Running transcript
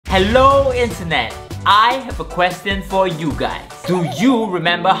Hello Internet! I have a question for you guys. Do you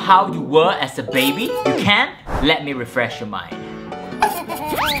remember how you were as a baby? You can? Let me refresh your mind.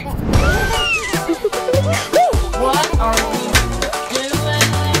 What are you doing?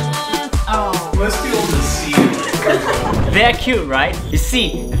 Oh. Let's be able to see it. They're cute, right? You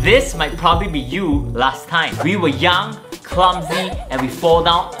see, this might probably be you last time. We were young, clumsy, and we fall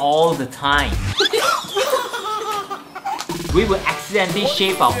down all the time. We would accidentally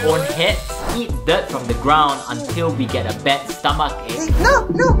shave our own heads, eat dirt from the ground until we get a bad stomach ache. No,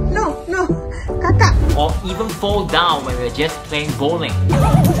 Kakak. Or even fall down when we were just playing bowling.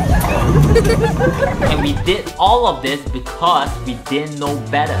 And we did all of this because we didn't know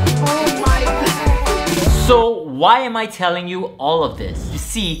better. Oh my God. So why am I telling you all of this? You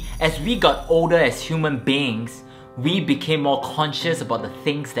see, as we got older as human beings, we became more conscious about the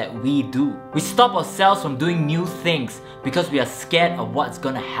things that we do. We stop ourselves from doing new things because we are scared of what's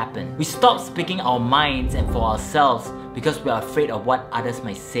gonna happen. We stop speaking our minds and for ourselves because we are afraid of what others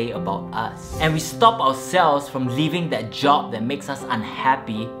might say about us. And we stop ourselves from leaving that job that makes us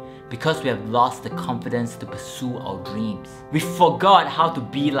unhappy because we have lost the confidence to pursue our dreams. We forgot how to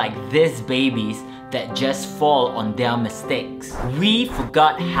be like these babies that just fall on their mistakes. We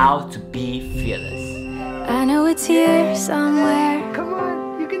forgot how to be fearless. I know it's here somewhere. Come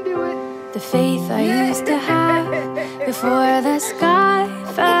on, you can do it. The faith I used to have before the sky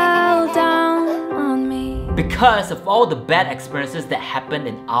fell down on me. Because of all the bad experiences that happened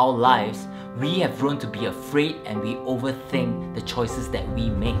in our lives, we have grown to be afraid and we overthink the choices that we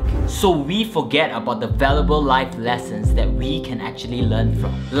make. So we forget about the valuable life lessons that we can actually learn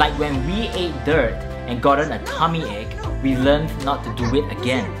from. Like when we ate dirt and gotten a tummy ache, we learned not to do it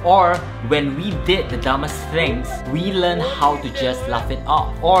again. Or when we did the dumbest things, we learned how to just laugh it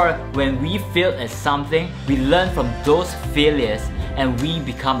off. Or when we failed at something, we learn from those failures and we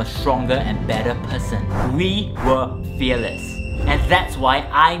become a stronger and better person. We were fearless. And that's why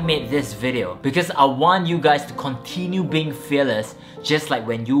I made this video, because I want you guys to continue being fearless just like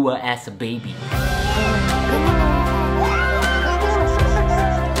when you were as a baby.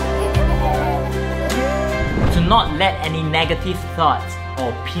 To not let any negative thoughts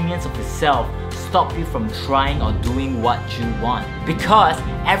or opinions of yourself stop you from trying or doing what you want. Because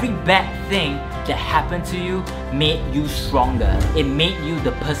every bad thing that happened to you made you stronger. It made you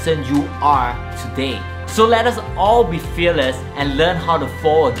the person you are today. So let us all be fearless and learn how to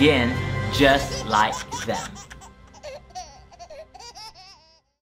fall again just like them.